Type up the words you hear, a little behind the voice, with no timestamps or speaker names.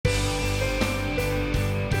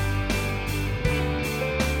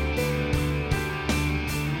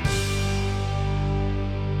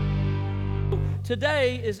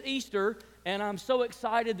today is Easter, and I'm so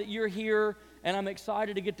excited that you're here, and I'm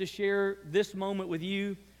excited to get to share this moment with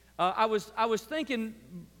you. I was thinking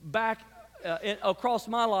back across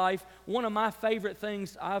my life, one of my favorite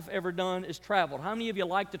things I've ever done is travel. How many of you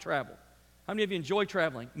like to travel? How many of you enjoy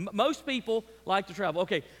traveling? Most people like to travel.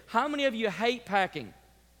 Okay, how many of you hate packing?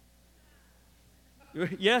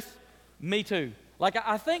 Yes? Me too. Like,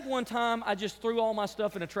 I think one time I just threw all my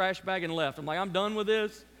stuff in a trash bag and left. I'm like, I'm done with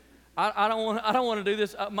this. I don't want to do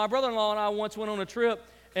this. My brother-in-law and I once went on a trip,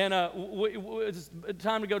 and it's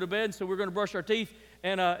time to go to bed, so we're going to brush our teeth.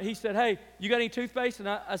 And he said, hey, you got any toothpaste? And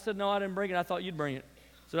I said, no, I didn't bring it. I thought you'd bring it.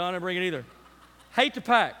 So no, I didn't bring it either. Hate to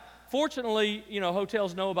pack. Fortunately,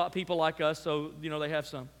 hotels know about people like us, so, they have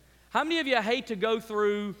some. How many of you hate to go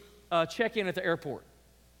through check-in at the airport?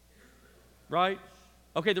 Right?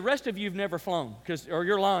 Okay, the rest of you have never flown, or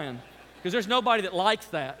you're lying, because there's nobody that likes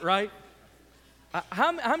that, right?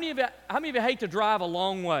 How many of you hate to drive a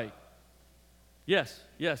long way? Yes,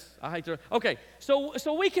 I hate to. Okay,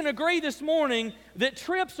 so we can agree this morning that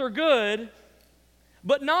trips are good,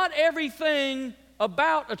 but not everything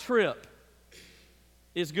about a trip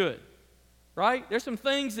is good, right? There's some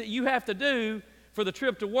things that you have to do for the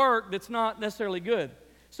trip to work that's not necessarily good.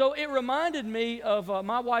 So it reminded me of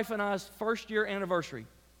my wife and I's first-year anniversary.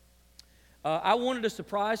 I wanted to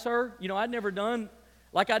surprise her. I'd never done,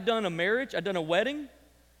 I'd done a marriage, I'd done a wedding,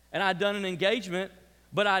 and I'd done an engagement,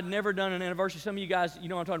 but I'd never done an anniversary. Some of you guys, you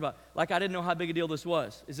know what I'm talking about. I didn't know how big a deal this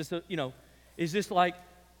was. Is this like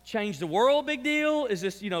change the world big deal? Is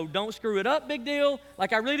this, don't screw it up big deal?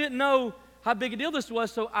 I really didn't know how big a deal this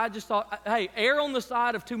was, so I just thought, hey, err on the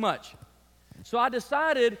side of too much. So I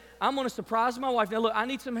decided I'm going to surprise my wife. Now, look, I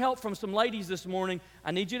need some help from some ladies this morning.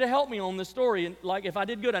 I need you to help me on this story. And, if I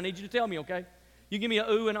did good, I need you to tell me, okay? You give me a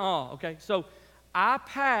ooh and ah, okay? So I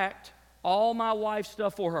packed all my wife's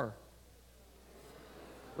stuff for her,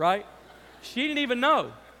 right? She didn't even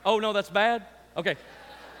know. Oh, no, that's bad? Okay.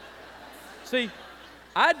 See,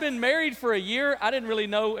 I'd been married for a year. I didn't really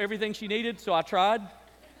know everything she needed, so I tried.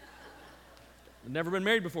 I'd never been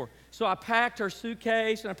married before. So I packed her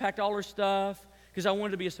suitcase and I packed all her stuff because I wanted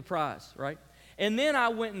to be a surprise, right? And then I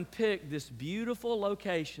went and picked this beautiful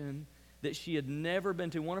location that she had never been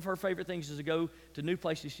to. One of her favorite things is to go to new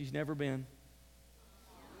places she's never been.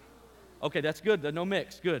 Okay, that's good. No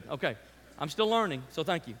mix. Good. Okay. I'm still learning, so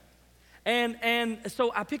thank you. And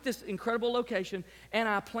so I picked this incredible location, and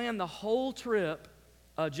I planned the whole trip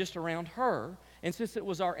just around her. And since it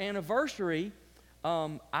was our anniversary,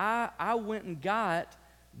 I went and got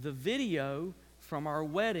the video from our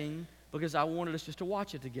wedding because I wanted us just to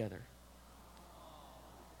watch it together.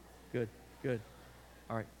 Good.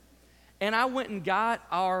 All right. And I went and got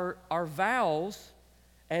our vows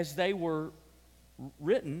as they were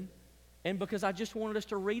written, and because I just wanted us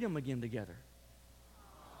to read them again together.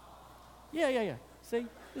 Yeah. See,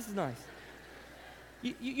 this is nice.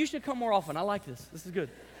 You should come more often. I like this. This is good.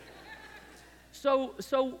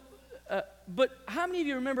 But how many of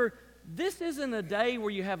you remember, this isn't a day where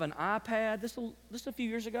you have an iPad. This a few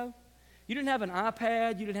years ago. You didn't have an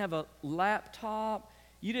iPad. You didn't have a laptop.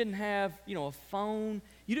 You didn't have, a phone.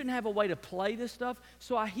 You didn't have a way to play this stuff.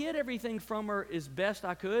 So I hid everything from her as best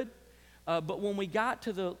I could. But when we got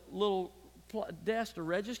to the little desk to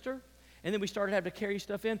register, and then we started having to carry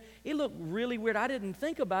stuff in, it looked really weird. I didn't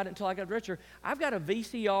think about it until I got to register. I've got a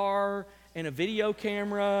VCR and a video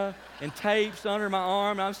camera and tapes under my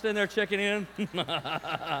arm. I'm sitting there checking in,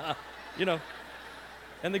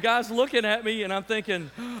 And the guy's looking at me, and I'm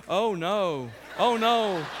thinking, oh, no.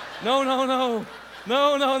 No.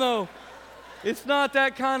 It's not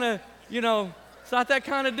that kind of, it's not that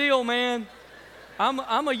kind of deal, man.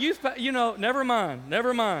 I'm a youth, never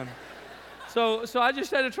mind. So I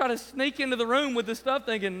just had to try to sneak into the room with this stuff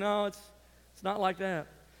thinking, no, it's not like that.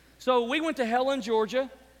 So we went to Helen,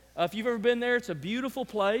 Georgia. If you've ever been there, it's a beautiful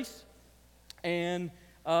place. And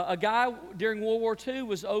a guy during World War II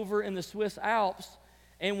was over in the Swiss Alps,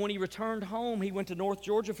 and when he returned home, he went to North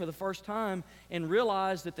Georgia for the first time and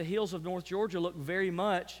realized that the hills of North Georgia looked very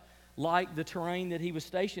much like the terrain that he was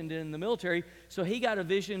stationed in the military. So he got a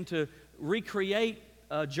vision to recreate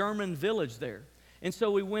a German village there. And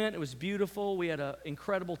so we went. It was beautiful. We had an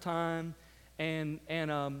incredible time. And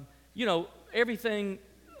everything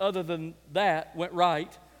other than that went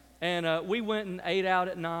right. And we went and ate out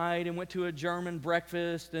at night and went to a German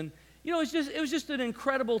breakfast. And, it was just an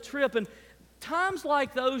incredible trip. And times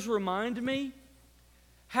like those remind me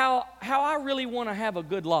how I really want to have a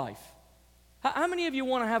good life. How many of you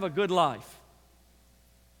want to have a good life?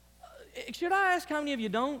 Should I ask how many of you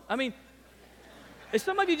don't? I mean, Is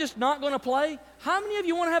some of you just not going to play? How many of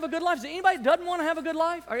you want to have a good life? Is there anybody that doesn't want to have a good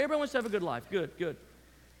life? Or everybody wants to have a good life? Good, good.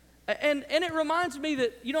 And it reminds me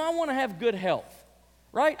that, I want to have good health,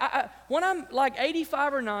 right? When I'm like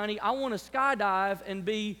 85 or 90, I want to skydive and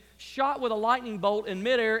be shot with a lightning bolt in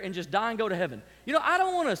midair and just die and go to heaven. I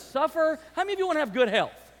don't want to suffer. How many of you want to have good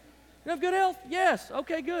health? You have good health? Yes.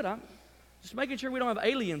 Okay, good. I'm just making sure we don't have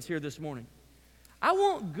aliens here this morning. I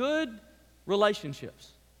want good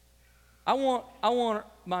relationships. I want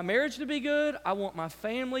my marriage to be good. I want my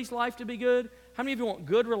family's life to be good. How many of you want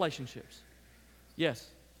good relationships? Yes.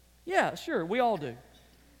 Yeah, sure, we all do.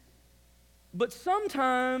 But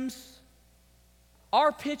sometimes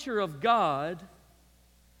our picture of God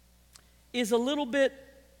is a little bit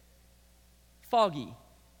foggy.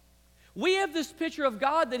 We have this picture of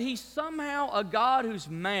God that He's somehow a God who's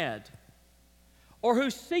mad, or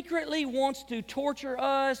who secretly wants to torture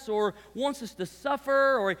us, or wants us to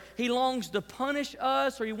suffer, or He longs to punish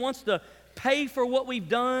us, or He wants to pay for what we've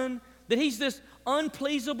done, that He's this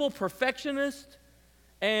unpleasable perfectionist,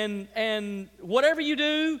 and whatever you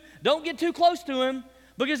do, don't get too close to Him,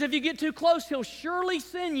 because if you get too close, He'll surely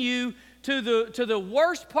send you to the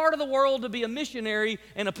worst part of the world to be a missionary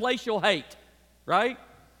in a place you'll hate, right?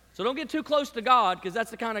 So don't get too close to God, because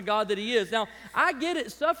that's the kind of God that He is. Now, I get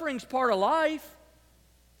it, suffering's part of life.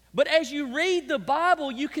 But as you read the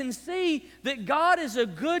Bible, you can see that God is a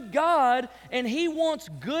good God and He wants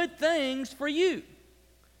good things for you.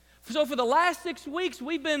 So for the last 6 weeks,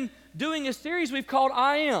 we've been doing a series we've called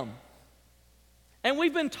I Am. And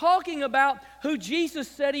we've been talking about who Jesus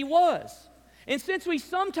said He was. And since we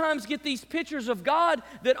sometimes get these pictures of God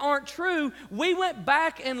that aren't true, we went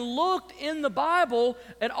back and looked in the Bible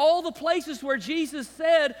at all the places where Jesus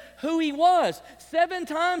said who He was. 7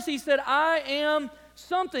 times He said, I am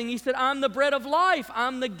something. He said, I'm the bread of life.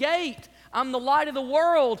 I'm the gate. I'm the light of the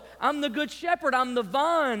world. I'm the good shepherd. I'm the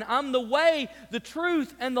vine. I'm the way, the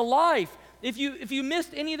truth, and the life. If you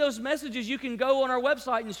missed any of those messages, you can go on our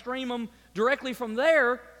website and stream them directly from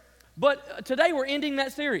there. But today we're ending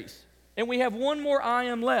that series, and we have one more I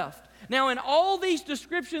Am left. Now, in all these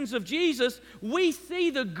descriptions of Jesus, we see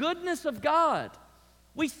the goodness of God.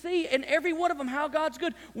 We see in every one of them how God's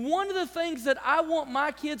good. One of the things that I want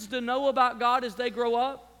my kids to know about God as they grow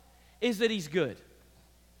up is that He's good.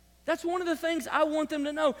 That's one of the things I want them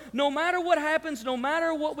to know. No matter what happens, no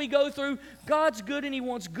matter what we go through, God's good and He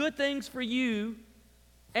wants good things for you.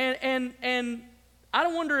 And I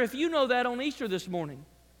wonder if you know that on Easter this morning,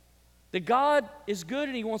 that God is good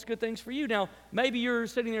and He wants good things for you. Now, maybe you're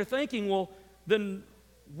sitting there thinking, well, then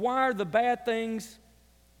why are the bad things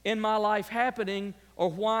in my life happening, or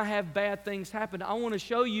why have bad things happened? I want to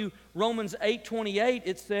show you Romans 8:28.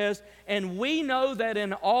 It says, and we know that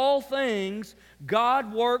in all things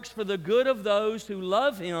God works for the good of those who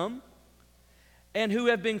love Him and who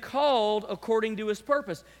have been called according to His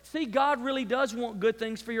purpose. See, God really does want good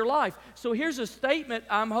things for your life. So here's a statement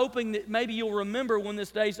I'm hoping that maybe you'll remember when this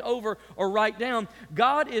day's over, or write down.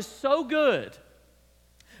 God is so good.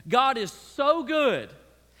 God is so good.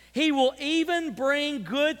 He will even bring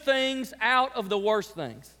good things out of the worst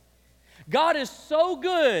things. God is so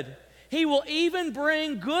good, He will even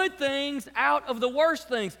bring good things out of the worst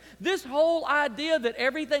things. This whole idea that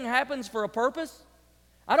everything happens for a purpose,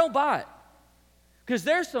 I don't buy it. Because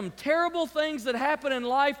there's some terrible things that happen in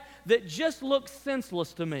life that just look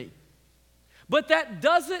senseless to me. But that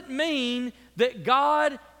doesn't mean that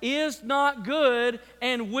God is not good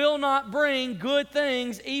and will not bring good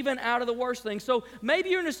things even out of the worst things. So maybe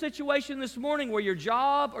you're in a situation this morning where your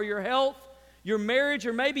job or your health, your marriage,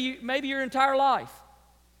 or maybe your entire life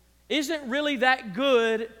isn't really that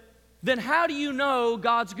good. Then how do you know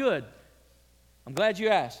God's good? I'm glad you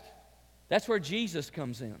asked. That's where Jesus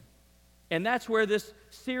comes in. And that's where this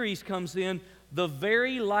series comes in. The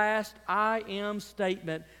very last I am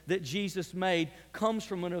statement that Jesus made comes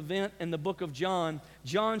from an event in the book of John.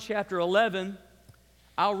 John chapter 11.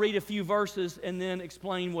 I'll read a few verses and then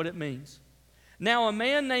explain what it means. Now a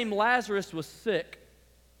man named Lazarus was sick.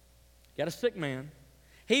 Got a sick man.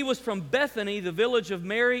 He was from Bethany, the village of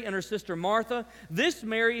Mary and her sister Martha. This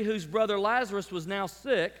Mary, whose brother Lazarus was now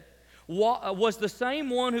sick, was the same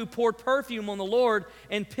one who poured perfume on the Lord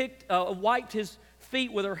and wiped His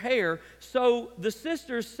feet with her hair. So the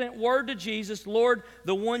sisters sent word to Jesus, Lord,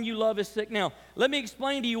 the one you love is sick. Now, let me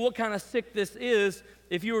explain to you what kind of sick this is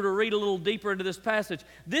if you were to read a little deeper into this passage.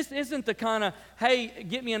 This isn't the kind of, hey,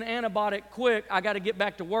 get me an antibiotic quick, I got to get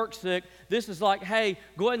back to work sick. This is like, hey,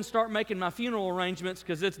 go ahead and start making my funeral arrangements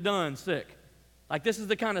because it's done sick. Like, this is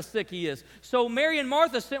the kind of sick he is. So Mary and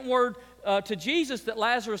Martha sent word to Jesus that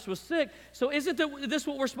Lazarus was sick. So isn't this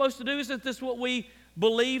what we're supposed to do? Isn't this what we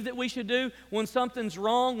believe that we should do? When something's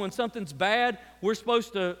wrong, when something's bad, we're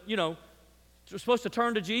supposed to, we're supposed to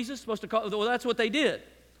turn to Jesus, supposed to call. Well, that's what they did.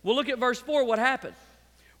 Well, look at verse 4, what happened.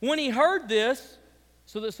 When he heard this,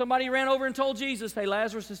 so that somebody ran over and told Jesus, hey,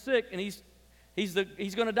 Lazarus is sick, and he's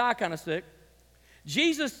going to die kind of sick.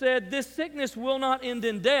 Jesus said, this sickness will not end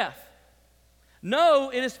in death. No,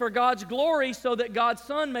 it is for God's glory, so that God's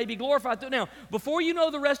Son may be glorified. Now, before you know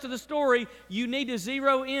the rest of the story, you need to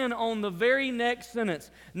zero in on the very next sentence.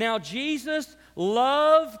 Now, Jesus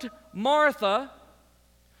loved Martha,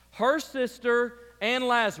 her sister, and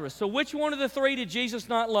Lazarus. So which one of the three did Jesus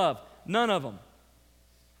not love? None of them.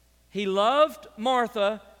 He loved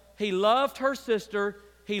Martha, he loved her sister,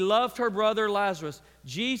 he loved her brother Lazarus.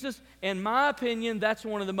 Jesus, in my opinion, that's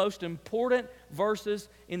one of the most important verses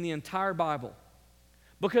in the entire Bible,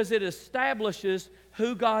 because it establishes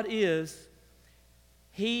who God is.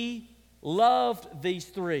 He loved these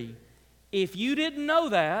three. If you didn't know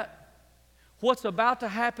that, what's about to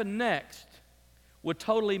happen next would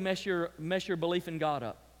totally mess your belief in God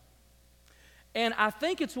up. And I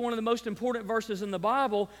think it's one of the most important verses in the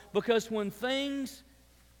Bible, because when things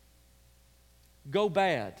go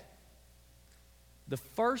bad, the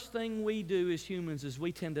first thing we do as humans is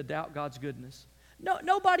we tend to doubt God's goodness. No,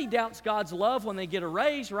 nobody doubts God's love when they get a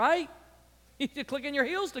raise, right? You're clicking your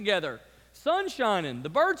heels together. Sun's shining, the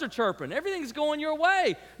birds are chirping, everything's going your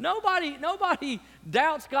way. Nobody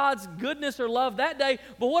doubts God's goodness or love that day.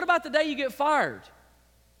 But what about the day you get fired?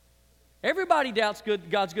 Everybody doubts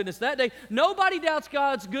God's goodness that day. Nobody doubts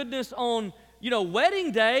God's goodness on,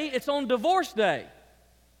 wedding day. It's on divorce day.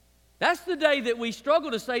 That's the day that we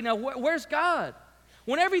struggle to say, now, where's God?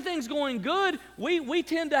 When everything's going good, we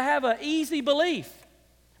tend to have an easy belief.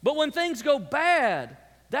 But when things go bad,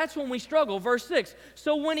 that's when we struggle. Verse 6,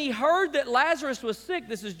 so when he heard that Lazarus was sick,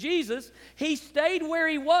 this is Jesus, he stayed where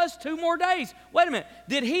he was 2 more days. Wait a minute.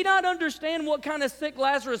 Did he not understand what kind of sick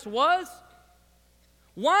Lazarus was?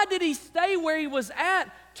 Why did he stay where he was at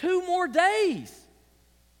 2 more days?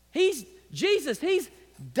 He's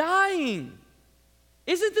dying.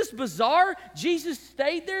 Isn't this bizarre? Jesus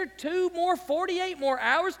stayed there 48 more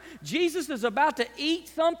hours. Jesus is about to eat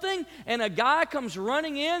something, and a guy comes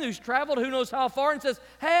running in who's traveled who knows how far and says,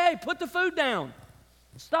 hey, put the food down.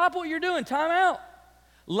 Stop what you're doing. Time out.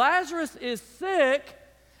 Lazarus is sick,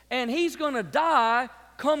 and he's going to die.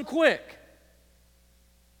 Come quick.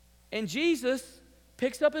 And Jesus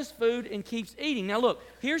picks up his food and keeps eating. Now look,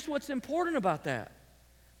 here's what's important about that.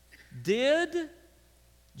 Did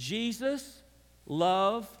Jesus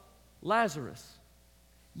love Lazarus?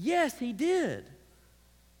 Yes, he did.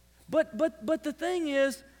 But the thing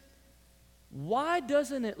is, why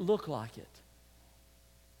doesn't it look like it?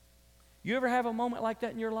 You ever have a moment like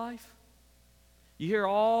that in your life? You hear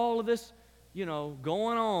all of this,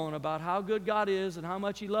 going on about how good God is and how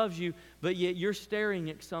much he loves you, but yet you're staring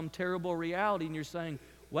at some terrible reality and you're saying,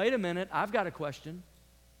 wait a minute, I've got a question.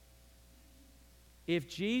 If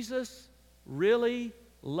Jesus really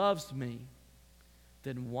loves me,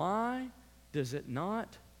 then why does it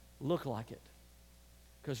not look like it?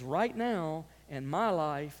 Because right now in my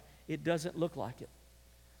life, it doesn't look like it.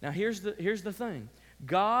 Now here's the thing.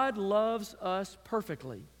 God loves us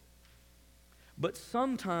perfectly, but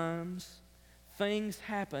sometimes things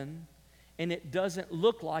happen and it doesn't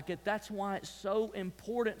look like it. That's why it's so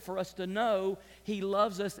important for us to know he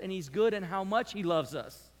loves us and he's good and how much he loves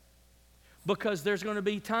us. Because there's going to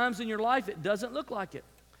be times in your life it doesn't look like it.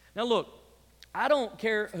 Now look, I don't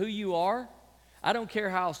care who you are. I don't care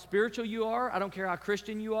how spiritual you are. I don't care how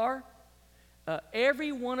Christian you are.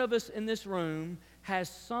 Every one of us in this room has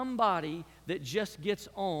somebody that just gets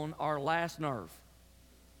on our last nerve.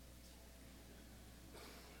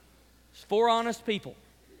 It's 4 honest people.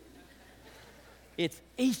 It's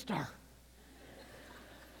Easter.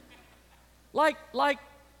 Like,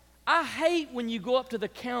 I hate when you go up to the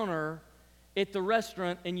counter at the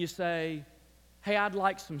restaurant and you say, hey, I'd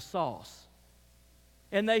like some sauce.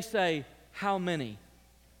 And they say, how many?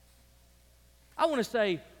 I want to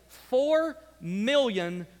say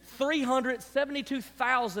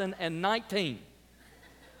 4,372,019.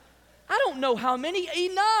 I don't know how many.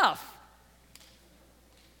 Enough.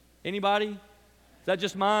 Anybody? Is that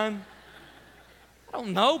just mine? I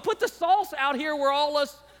don't know. Put the sauce out here where all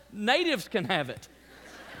us natives can have it.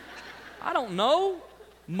 I don't know.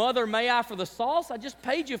 Mother, may I for the sauce? I just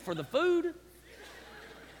paid you for the food.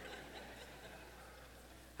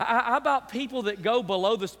 How about people that go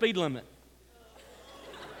below the speed limit?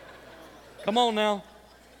 Come on now.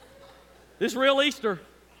 This is real Easter.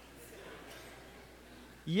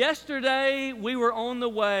 Yesterday, we were on the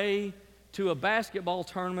way to a basketball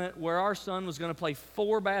tournament where our son was going to play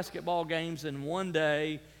 4 basketball games in one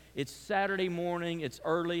day. It's Saturday morning. It's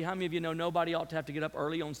early. How many of you know nobody ought to have to get up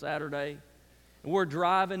early on Saturday? And we're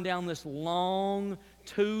driving down this long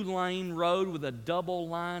 2-lane road with a double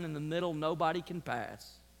line in the middle nobody can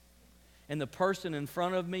pass. And the person in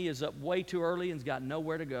front of me is up way too early and's got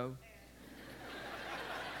nowhere to go.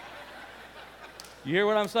 You hear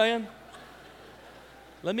what I'm saying?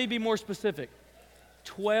 Let me be more specific.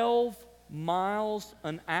 12 miles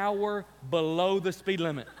an hour below the speed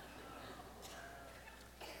limit.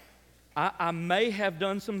 I may have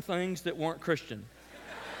done some things that weren't Christian.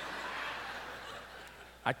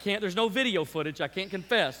 There's no video footage, I can't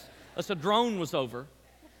confess, unless a drone was over.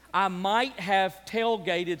 I might have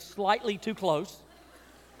tailgated slightly too close.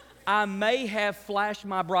 I may have flashed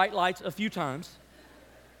my bright lights a few times.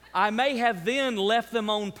 I may have then left them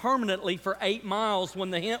on permanently for 8 miles when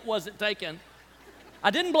the hint wasn't taken.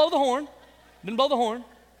 I didn't blow the horn,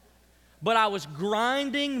 but I was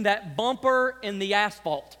grinding that bumper in the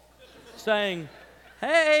asphalt, saying,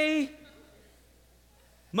 hey,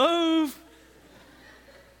 move.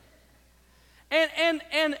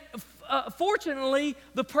 And fortunately,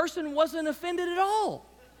 the person wasn't offended at all.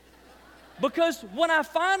 Because when I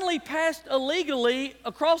finally passed illegally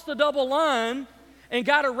across the double line and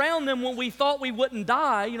got around them when we thought we wouldn't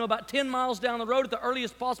die, about 10 miles down the road at the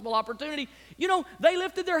earliest possible opportunity, they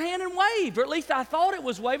lifted their hand and waved, or at least I thought it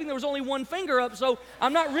was waving. There was only one finger up, so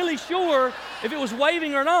I'm not really sure if it was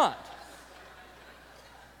waving or not.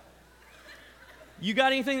 You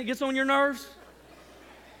got anything that gets on your nerves?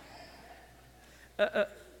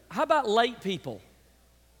 How about late people?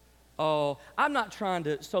 Oh, I'm not trying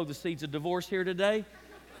to sow the seeds of divorce here today,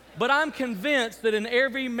 but I'm convinced that in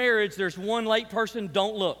every marriage there's one late person.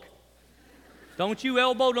 Don't look. Don't you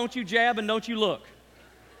elbow, don't you jab, and don't you look.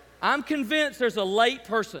 I'm convinced there's a late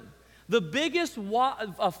person. The biggest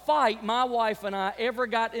fight my wife and I ever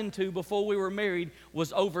got into before we were married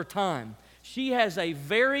was over time. She has a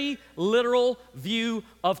very literal view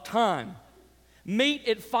of time. Meet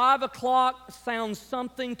at 5 o'clock sounds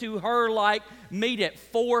something to her like meet at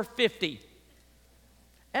 4:50.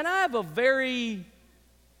 And I have a very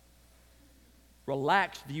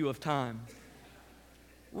relaxed view of time.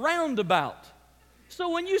 Roundabout. So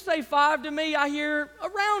when you say 5 to me, I hear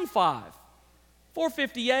around 5.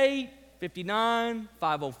 4:58, 59,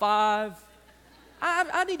 5:05.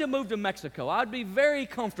 I need to move to Mexico. I'd be very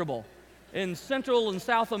comfortable in Central and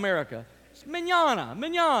South America. It's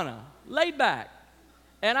mañana, laid back.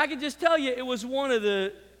 And I can just tell you, it was one of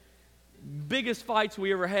the biggest fights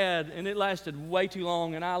we ever had, and it lasted way too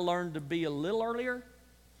long, and I learned to be a little earlier.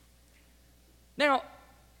 Now,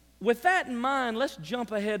 with that in mind, let's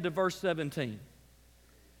jump ahead to verse 17.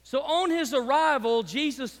 So on his arrival,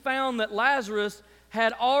 Jesus found that Lazarus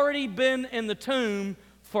had already been in the tomb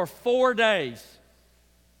for 4 days.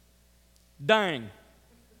 Dang.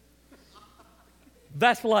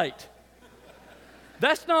 That's late.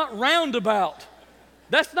 That's not roundabout.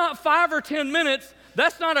 That's not 5 or 10 minutes.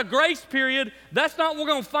 That's not a grace period. That's not we're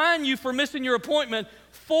going to fine you for missing your appointment.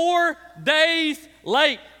 4 days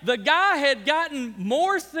late. The guy had gotten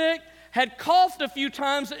more sick, had coughed a few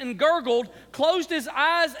times and gurgled, closed his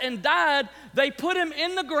eyes and died. They put him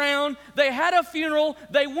in the ground. They had a funeral.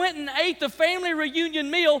 They went and ate the family reunion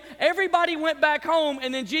meal. Everybody went back home,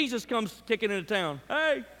 and then Jesus comes kicking into town.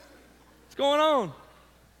 Hey, what's going on?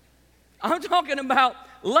 I'm talking about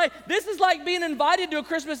late. This is like being invited to a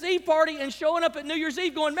Christmas Eve party and showing up at New Year's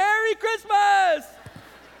Eve going, Merry Christmas!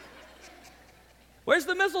 Where's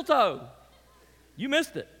the mistletoe? You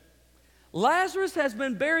missed it. Lazarus has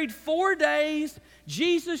been buried 4 days.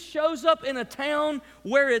 Jesus shows up in a town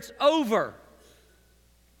where it's over.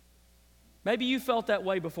 Maybe you felt that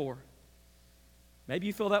way before. Maybe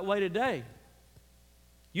you feel that way today.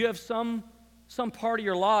 You have some part of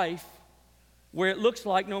your life where it looks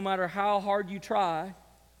like no matter how hard you try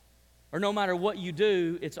or no matter what you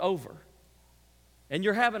do, it's over. And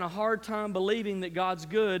you're having a hard time believing that God's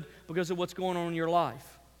good because of what's going on in your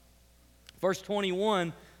life. Verse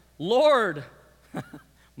 21, Lord,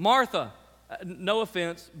 Martha, no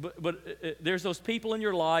offense, but there's those people in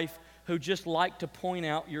your life who just like to point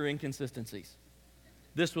out your inconsistencies.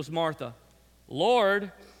 This was Martha.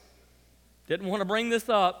 Lord, didn't want to bring this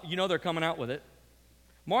up. You know they're coming out with it.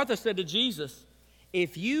 Martha said to Jesus,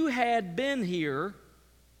 if you had been here,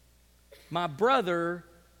 my brother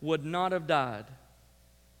would not have died.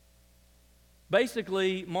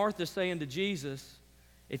 Basically, Martha's saying to Jesus,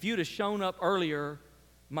 if you'd have shown up earlier,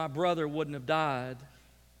 my brother wouldn't have died.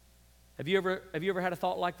 Have you ever had a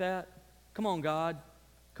thought like that? Come on, God.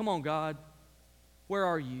 Come on, God. where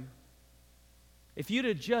are you? If you'd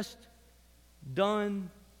have just done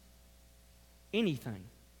anything,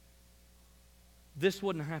 this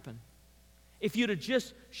wouldn't have happened. If you'd have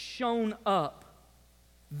just shown up,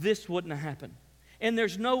 this wouldn't have happened. And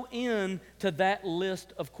there's no end to that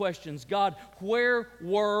list of questions. God, where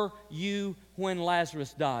were you when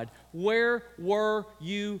Lazarus died? Where were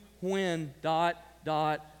you when ...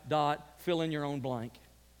 fill in your own blank.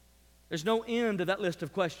 There's no end to that list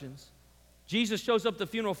of questions. Jesus shows up at the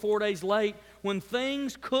funeral 4 days late. When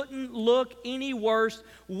things couldn't look any worse,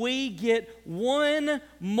 we get one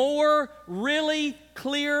more really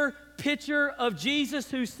clear picture of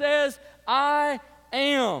Jesus who says, I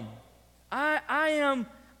am. I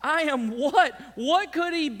am what? What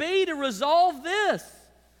could he be to resolve this?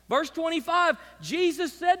 Verse 25,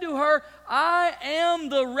 Jesus said to her, I am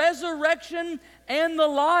the resurrection and the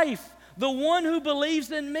life. The one who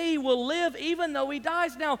believes in me will live even though he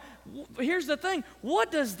dies. Now, here's the thing.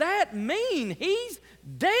 What does that mean? He's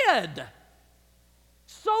dead.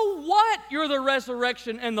 So what? You're the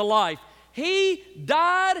resurrection and the life. He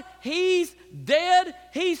died. He's dead.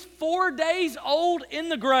 He's 4 days old in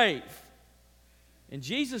the grave. And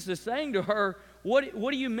Jesus is saying to her,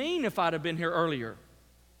 what do you mean if I'd have been here earlier?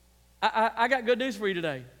 I got good news for you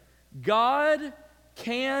today. God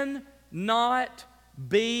cannot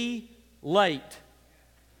be late.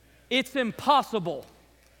 It's impossible.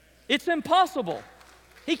 It's impossible.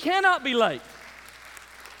 He cannot be late.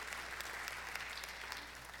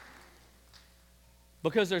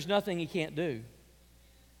 Because there's nothing he can't do.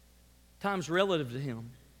 Time's relative to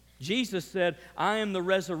him. Jesus said, I am the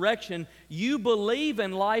resurrection. You believe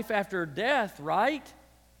in life after death, right?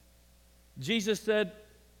 Jesus said,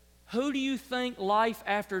 who do you think life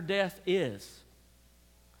after death is?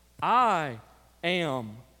 I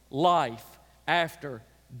am life after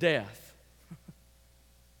death.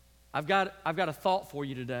 I've got a thought for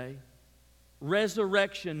you today.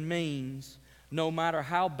 Resurrection means no matter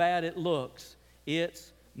how bad it looks,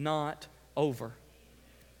 it's not over.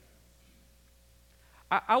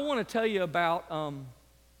 I want to tell you about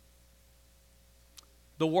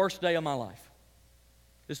the worst day of my life.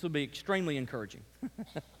 This will be extremely encouraging.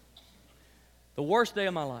 The worst day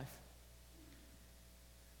of my life.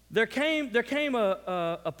 There came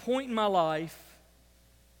a point in my life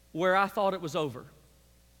where I thought it was over.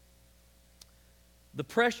 The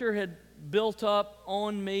pressure had built up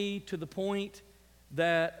on me to the point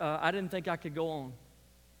that I didn't think I could go on.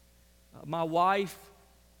 My wife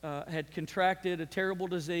had contracted a terrible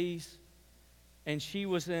disease, and she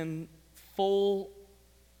was in full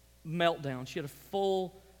meltdown. She had a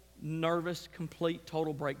full, nervous, complete,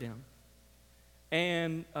 total breakdown.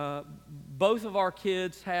 And both of our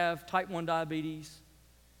kids have type 1 diabetes,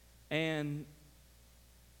 and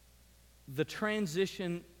the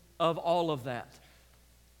transition of all of that,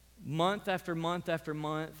 month after month after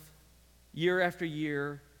month, year after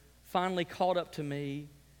year, finally caught up to me,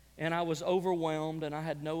 and I was overwhelmed, and I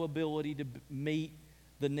had no ability to meet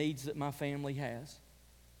the needs that my family has.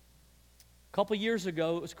 A couple years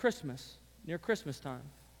ago, it was Christmas, near Christmas time.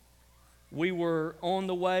 We were on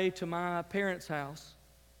the way to my parents' house,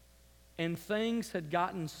 and things had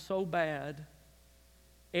gotten so bad,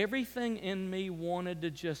 everything in me wanted to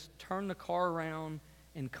just turn the car around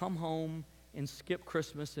and come home and skip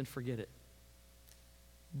Christmas and forget it.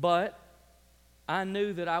 But I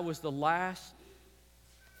knew that I was the last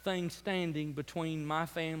thing standing between my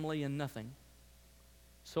family and nothing.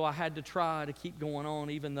 So I had to try to keep going on,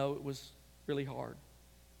 even though it was really hard.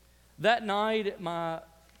 That night at my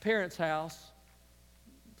parents' house,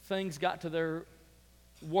 things got to their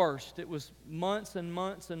worst. It was months and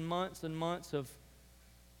months and months and months of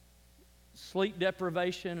sleep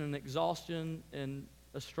deprivation and exhaustion and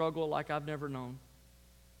a struggle like I've never known.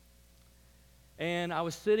 And I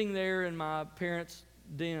was sitting there in my parents'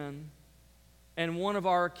 den, and one of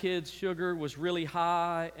our kids' sugar was really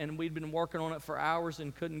high, and we'd been working on it for hours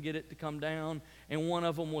and couldn't get it to come down. And one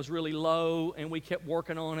of them was really low, and we kept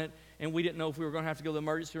working on it, and we didn't know if we were going to have to go to the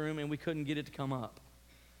emergency room, and we couldn't get it to come up.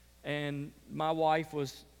 And my wife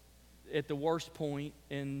was at the worst point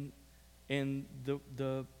in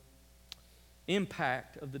the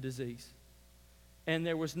impact of the disease. And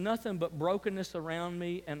there was nothing but brokenness around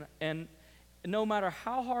me, and no matter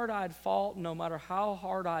how hard I'd fought, no matter how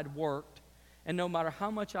hard I'd worked, and no matter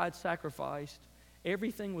how much I'd sacrificed,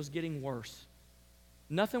 everything was getting worse.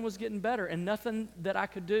 Nothing was getting better, and nothing that I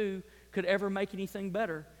could do could ever make anything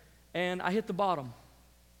better. And I hit the bottom.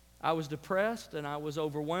 I was depressed, and I was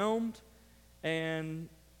overwhelmed, and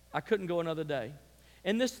I couldn't go another day.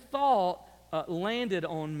 And this thought landed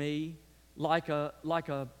on me like a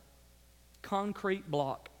concrete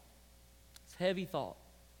block. It's heavy thought.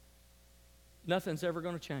 Nothing's ever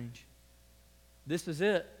going to change. This is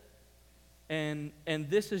it. And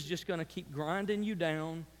this is just going to keep grinding you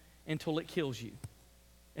down until it kills you.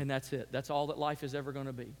 And that's it. That's all that life is ever going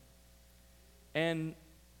to be. And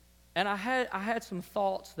I had some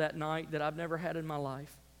thoughts that night that I've never had in my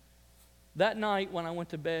life. That night when I went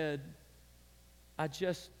to bed, I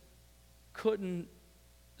just couldn't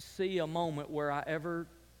see a moment where I ever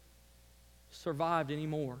survived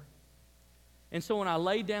anymore. And so when I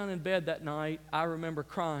laid down in bed that night, I remember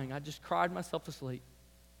crying. I just cried myself to sleep.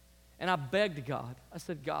 And I begged God. I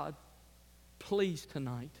said, God, please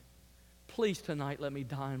tonight let me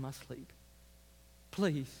die in my sleep.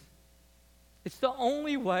 Please. It's the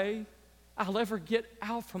only way I'll ever get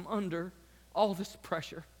out from under all this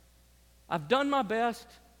pressure. I've done my best.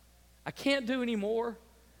 I can't do any more.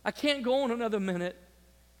 I can't go on another minute.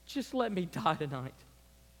 Just let me die tonight.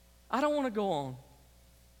 I don't want to go on.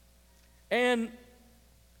 And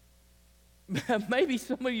maybe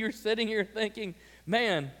some of you are sitting here thinking,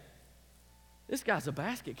 man, this guy's a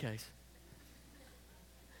basket case.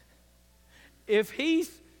 If he's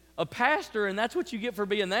a pastor and that's what you get for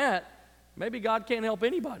being that, maybe God can't help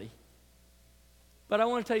anybody. But I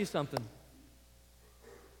want to tell you something.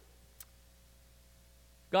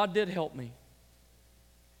 God did help me.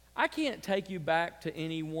 I can't take you back to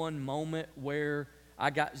any one moment where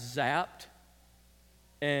I got zapped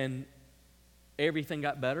and everything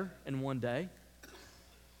got better in one day.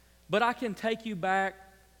 But I can take you back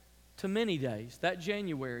to many days, that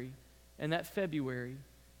January and that February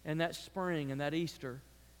and that spring and that Easter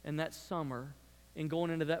and that summer and going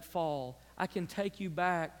into that fall. I can take you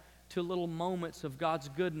back to little moments of God's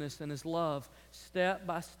goodness and His love, step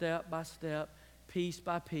by step by step, piece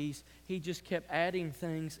by piece. He just kept adding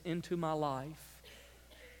things into my life.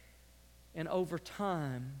 And over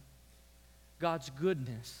time, God's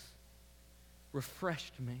goodness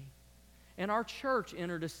refreshed me. And our church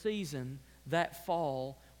entered a season that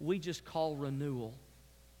fall we just call renewal.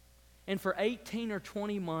 And for 18 or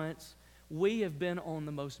 20 months, we have been on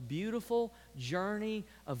the most beautiful journey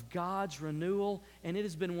of God's renewal, and it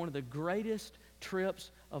has been one of the greatest trips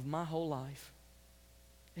of my whole life.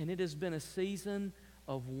 And it has been a season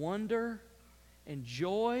of wonder and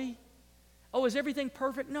joy. Oh, is everything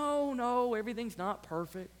perfect? No, everything's not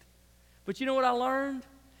perfect. But you know what I learned?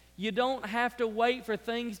 You don't have to wait for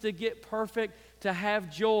things to get perfect to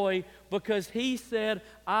have joy, because He said,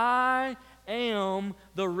 I am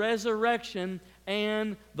the resurrection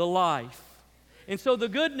and the life. And so the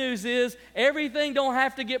good news is everything don't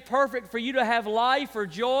have to get perfect for you to have life or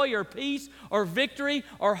joy or peace or victory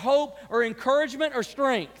or hope or encouragement or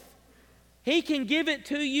strength. He can give it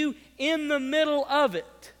to you in the middle of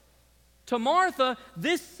it. To Martha,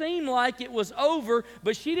 this seemed like it was over,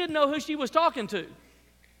 but she didn't know who she was talking to.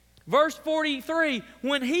 Verse 43,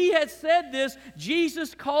 when He had said this,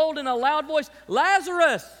 Jesus called in a loud voice,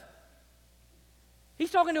 Lazarus!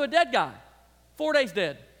 He's talking to a dead guy, 4 days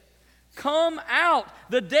dead. Come out.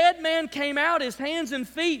 The dead man came out, his hands and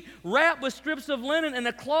feet wrapped with strips of linen and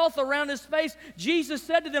a cloth around his face. Jesus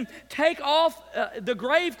said to them, take off the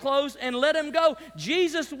grave clothes and let him go.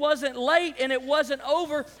 Jesus wasn't late and it wasn't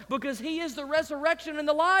over, because He is the resurrection and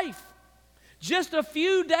the life. Just a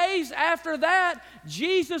few days after that,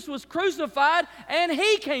 Jesus was crucified and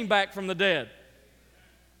He came back from the dead.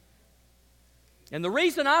 And the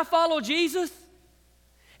reason I follow Jesus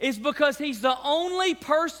is because He's the only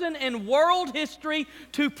person in world history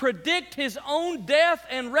to predict His own death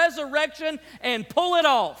and resurrection and pull it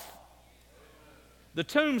off. The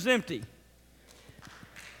tomb's empty.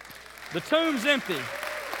 The tomb's empty.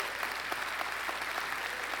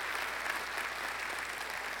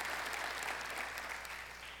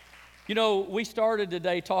 You know, we started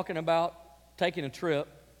today talking about taking a trip.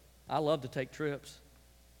 I love to take trips.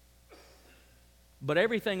 But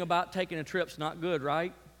everything about taking a trip's not good,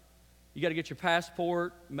 right? You got to get your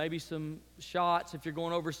passport, maybe some shots if you're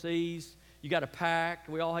going overseas. You got to pack.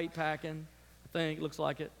 We all hate packing, I think. Looks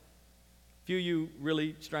like it. A few of you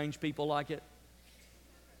really strange people like it.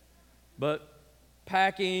 But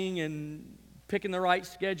packing and picking the right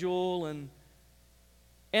schedule and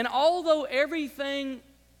although everything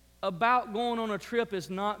about going on a trip is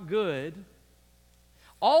not good,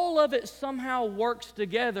 all of it somehow works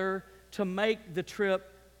together to make the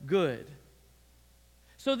trip good.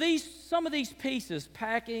 So some of these pieces,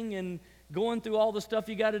 packing and going through all the stuff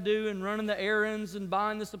you got to do and running the errands and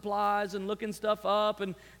buying the supplies and looking stuff up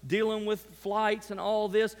and dealing with flights and all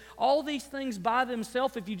these things by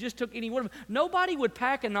themselves, if you just took any one of them, nobody would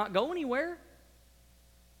pack and not go anywhere.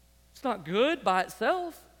 It's not good by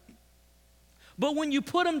itself. But when you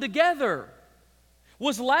put them together,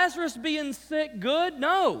 Was Lazarus being sick good?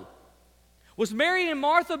 No. Was Mary and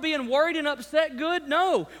Martha being worried and upset good?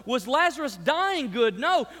 No. Was Lazarus dying good?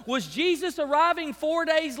 No. Was Jesus arriving 4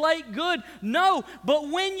 days late good? No. But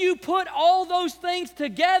when you put all those things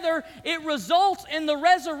together, it results in the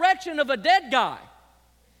resurrection of a dead guy.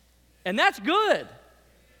 And that's good.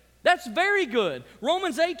 That's very good.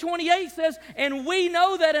 Romans 8:28 says, and we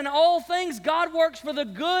know that in all things God works for the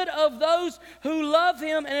good of those who love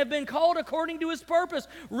Him and have been called according to His purpose.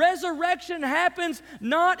 Resurrection happens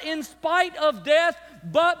not in spite of death,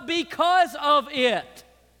 but because of it.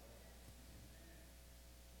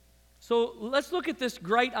 So let's look at this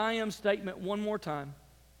great I am statement one more time.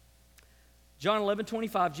 John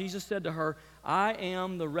 11:25, Jesus said to her, I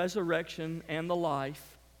am the resurrection and the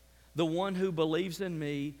life. The one who believes in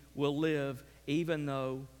me will live even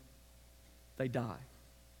though they die.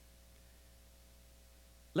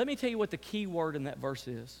 Let me tell you what the key word in that verse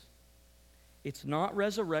is. It's not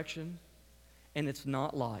resurrection and it's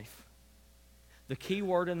not life. The key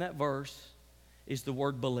word in that verse is the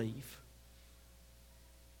word believe.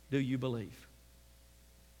 Do you believe?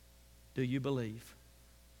 Do you believe?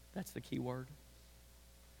 That's the key word.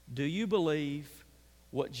 Do you believe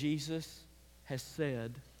what Jesus has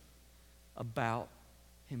said about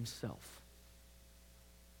Himself?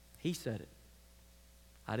 He said it.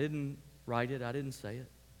 I didn't write it. I didn't say it.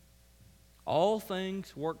 All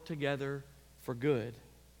things work together for good.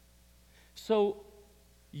 So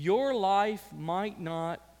your life might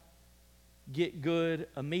not get good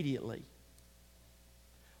immediately.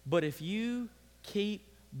 But if you keep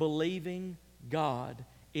believing God,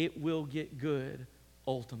 it will get good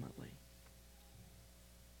ultimately.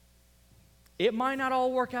 It might not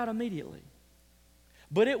all work out immediately,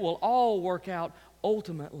 but it will all work out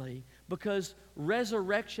ultimately, because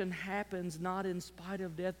resurrection happens not in spite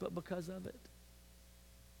of death, but because of it.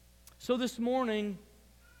 So this morning,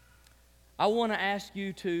 I want to ask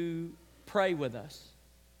you to pray with us.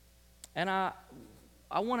 And I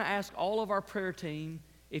want to ask all of our prayer team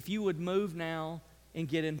if you would move now and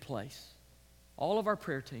get in place. All of our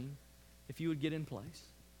prayer team, if you would get in place.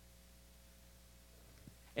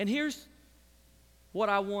 And here's what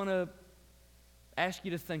I want to ask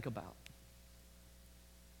you to think about.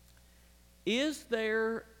 Is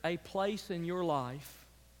there a place in your life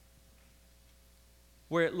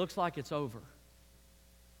where it looks like it's over?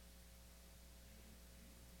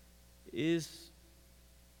 Does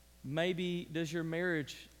your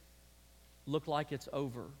marriage look like it's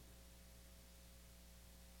over?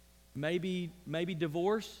 Maybe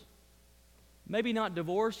divorce? Maybe not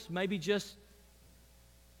divorce, maybe just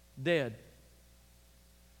dead.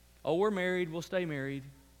 Oh, we're married, we'll stay married,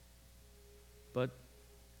 but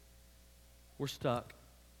we're stuck.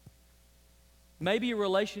 Maybe a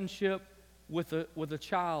relationship with a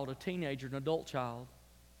child, a teenager, an adult child.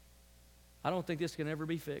 I don't think this can ever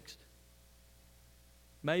be fixed.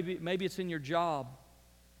 Maybe it's in your job.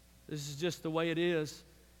 This is just the way it is,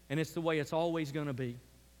 and it's the way it's always going to be.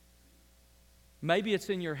 Maybe it's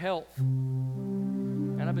in your health,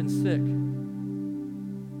 and I've been sick.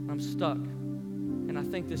 I'm stuck, and I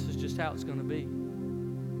think this is just how it's going to be.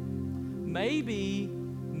 Maybe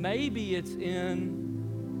it's in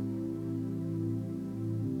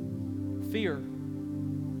fear,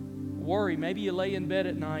 worry. Maybe you lay in bed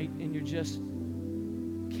at night and you just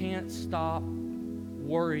can't stop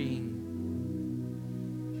worrying.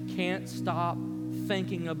 Can't stop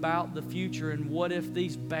thinking about the future and what if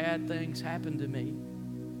these bad things happen to me.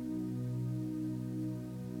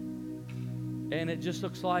 And it just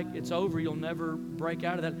looks like it's over. You'll never break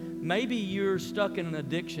out of that. Maybe you're stuck in an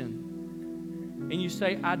addiction and you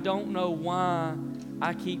say, I don't know why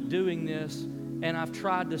I keep doing this, and I've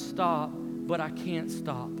tried to stop, but I can't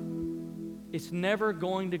stop. It's never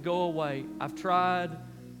going to go away. I've tried.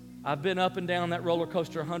 I've been up and down that roller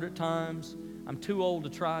coaster 100 times. I'm too old to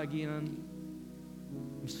try again.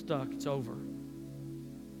 I'm stuck. It's over.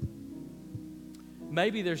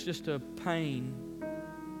 Maybe there's just a pain.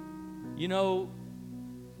 You know,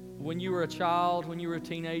 when you were a child, when you were a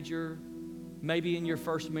teenager, maybe in your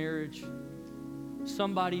first marriage,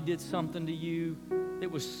 somebody did something to you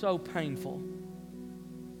that was so painful.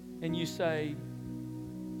 And you say,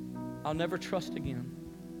 I'll never trust again.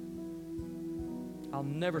 I'll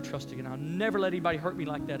never trust again. I'll never let anybody hurt me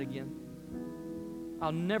like that again.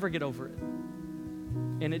 I'll never get over it.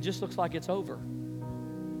 And it just looks like it's over.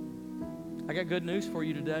 I got good news for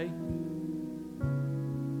you today.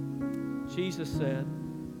 Jesus said,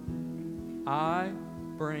 I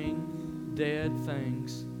bring dead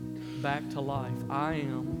things back to life. I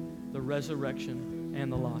am the resurrection and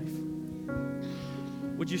the life.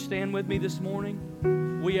 Would you stand with me this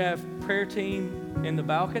morning? We have prayer team in the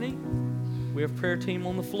balcony. We have prayer team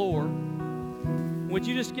on the floor. Would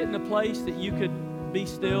you just get in a place that you could be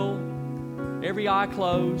still, every eye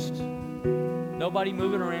closed, nobody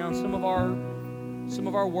moving around. Some of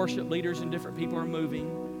our worship leaders and different people are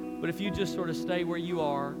moving. But if you just sort of stay where you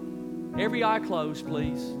are, every eye closed,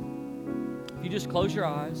 please. You just close your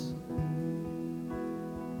eyes.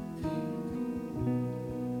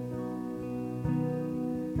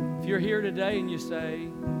 If you're here today and you say,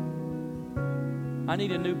 I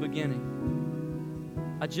need a new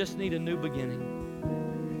beginning. I just need a new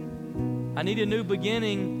beginning. I need a new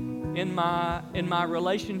beginning in my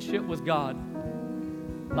relationship with God.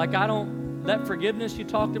 Like that forgiveness you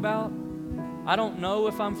talked about, I don't know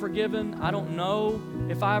if I'm forgiven. I don't know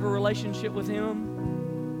if I have a relationship with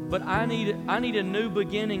Him. But I need a new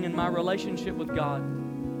beginning in my relationship with God.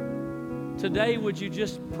 Today, would you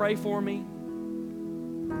just pray for me?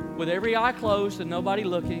 With every eye closed and nobody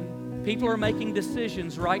looking, people are making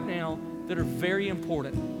decisions right now that are very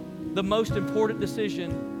important. The most important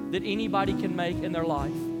decision that anybody can make in their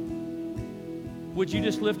life. Would you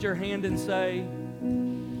just lift your hand and say,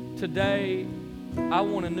 today, I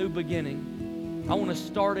want a new beginning. I want to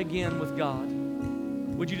start again with God.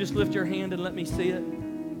 Would you just lift your hand and let me see it?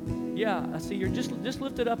 Yeah, I see you. Just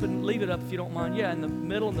lift it up and leave it up if you don't mind. Yeah, in the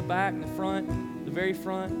middle, in the back, in the front, the very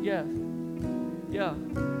front. Yeah. Yeah.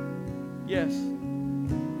 Yes.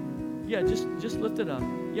 Yeah, just lift it up.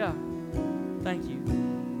 Yeah. Thank you.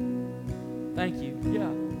 Thank you.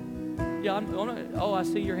 Yeah. Yeah, I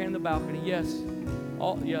see your hand in the balcony. Yes.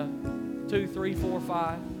 Yeah. 2, 3, 4,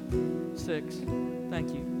 5, 6.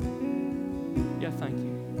 Thank you. Yeah, thank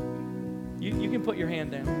you. You can put your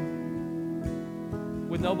hand down.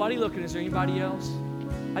 With nobody looking, is there anybody else?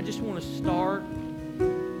 I just want to start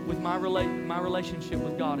with my relationship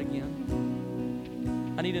with God again.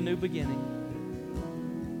 I need a new beginning.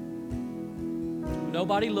 With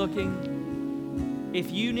nobody looking,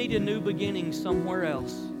 if you need a new beginning somewhere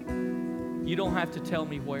else, you don't have to tell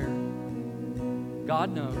me where.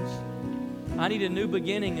 God knows. I need a new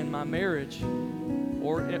beginning in my marriage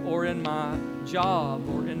or in my job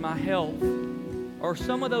or in my health or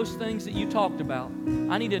some of those things that you talked about.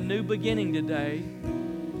 I need a new beginning today.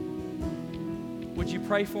 Would you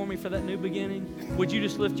pray for me for that new beginning? Would you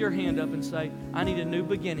just lift your hand up and say, I need a new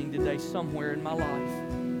beginning today somewhere in my life?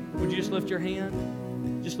 Would you just lift your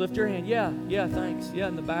hand? Just lift your hand. Yeah, thanks. Yeah,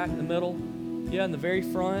 in the back, in the middle. Yeah, in the very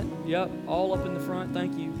front. Yep, all up in the front.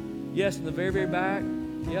 Thank you. Yes, in the very, very back.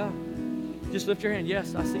 Yeah. Just lift your hand.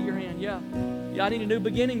 Yes, I see your hand. Yeah. Yeah, I need a new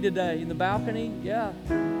beginning today in the balcony. Yeah.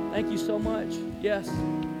 Thank you so much. Yes.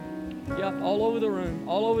 Yeah, all over the room.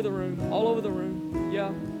 All over the room. All over the room.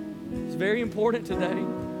 Yeah. It's very important today.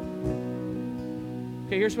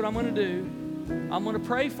 Okay, here's what I'm going to do. I'm going to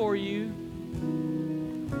pray for you,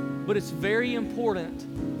 but it's very important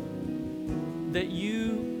that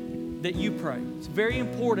you pray. It's very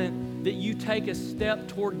important that you take a step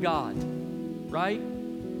toward God, right?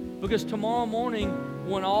 Because tomorrow morning,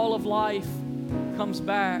 when all of life comes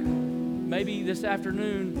back, maybe this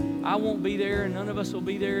afternoon, I won't be there and none of us will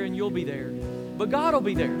be there and you'll be there. But God will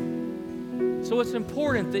be there. So it's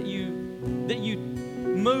important that you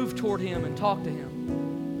move toward Him and talk to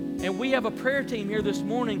Him. And we have a prayer team here this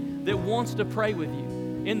morning that wants to pray with you.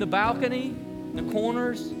 In the balcony, in the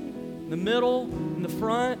corners, in the middle, in the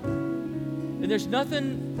front. And there's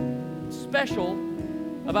nothing special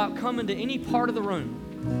about coming to any part of the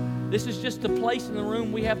room. This is just the place in the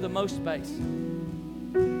room we have the most space.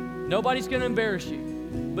 Nobody's going to embarrass you.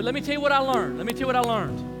 But let me tell you what I learned.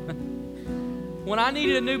 When I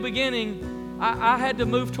needed a new beginning, I had to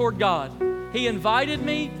move toward God. He invited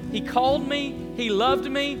me. He called me. He loved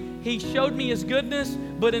me. He showed me His goodness.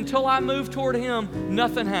 But until I moved toward Him,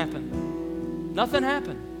 nothing happened. Nothing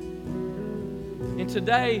happened. And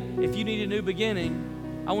today, if you need a new beginning,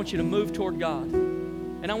 I want you to move toward God.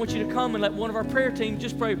 And I want you to come and let one of our prayer teams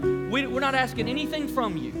just pray. We're not asking anything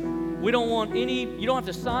from you. We don't want you don't have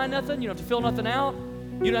to sign nothing. You don't have to fill nothing out.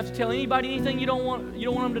 You don't have to tell anybody anything you don't want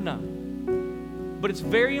them to know. But it's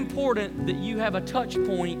very important that you have a touch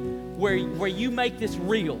point where you make this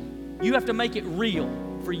real. You have to make it real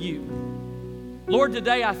for you. Lord,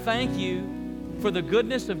 today I thank you for the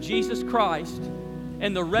goodness of Jesus Christ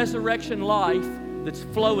and the resurrection life that's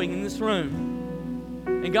flowing in this room.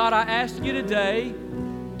 And God, I ask you today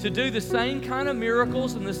to do the same kind of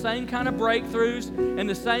miracles and the same kind of breakthroughs and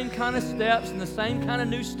the same kind of steps and the same kind of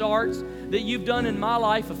new starts that you've done in my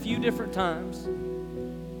life a few different times.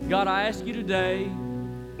 God, I ask you today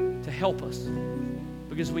to help us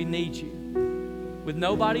because we need you. With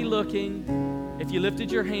nobody looking, If you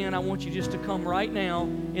lifted your hand, I want you just to come right now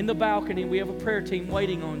in the balcony. We have a prayer team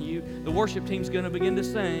waiting on you. The worship team's going to begin to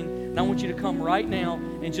sing, and I want you to come right now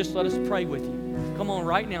and just let us pray with you. Come on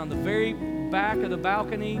right now in the very back of the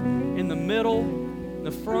balcony, in the middle, in the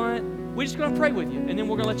front. We're just going to pray with you, and then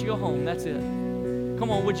we're going to let you go home. That's it. Come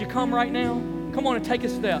on, would you come right now? Come on and take a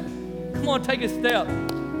step. Come on, take a step.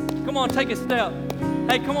 Come on, take a step.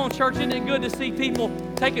 Hey, come on, church. Isn't it good to see people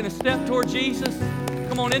taking a step toward Jesus?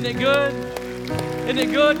 Come on, isn't it good? Isn't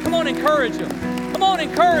it good? Come on, encourage them. Come on,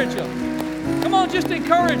 encourage them. Come on, just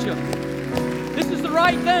encourage them. This is the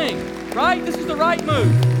right thing, right? This is the right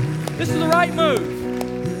move. This is the right move.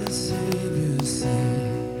 The Savior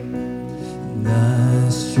said, "Thy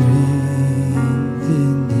strength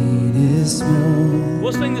indeed is small."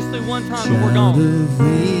 We'll sing this through one time and we're gone.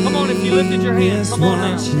 Come on, if you lifted your hand, come on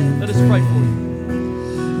now. Let us pray for you.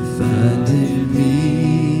 Find in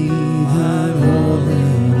me thine all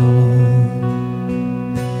in all.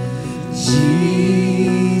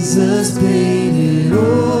 Jesus paid it all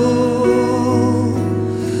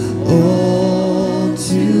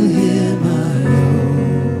to Him I owe.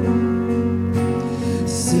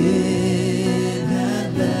 Sin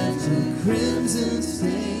had left a crimson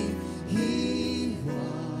stain. He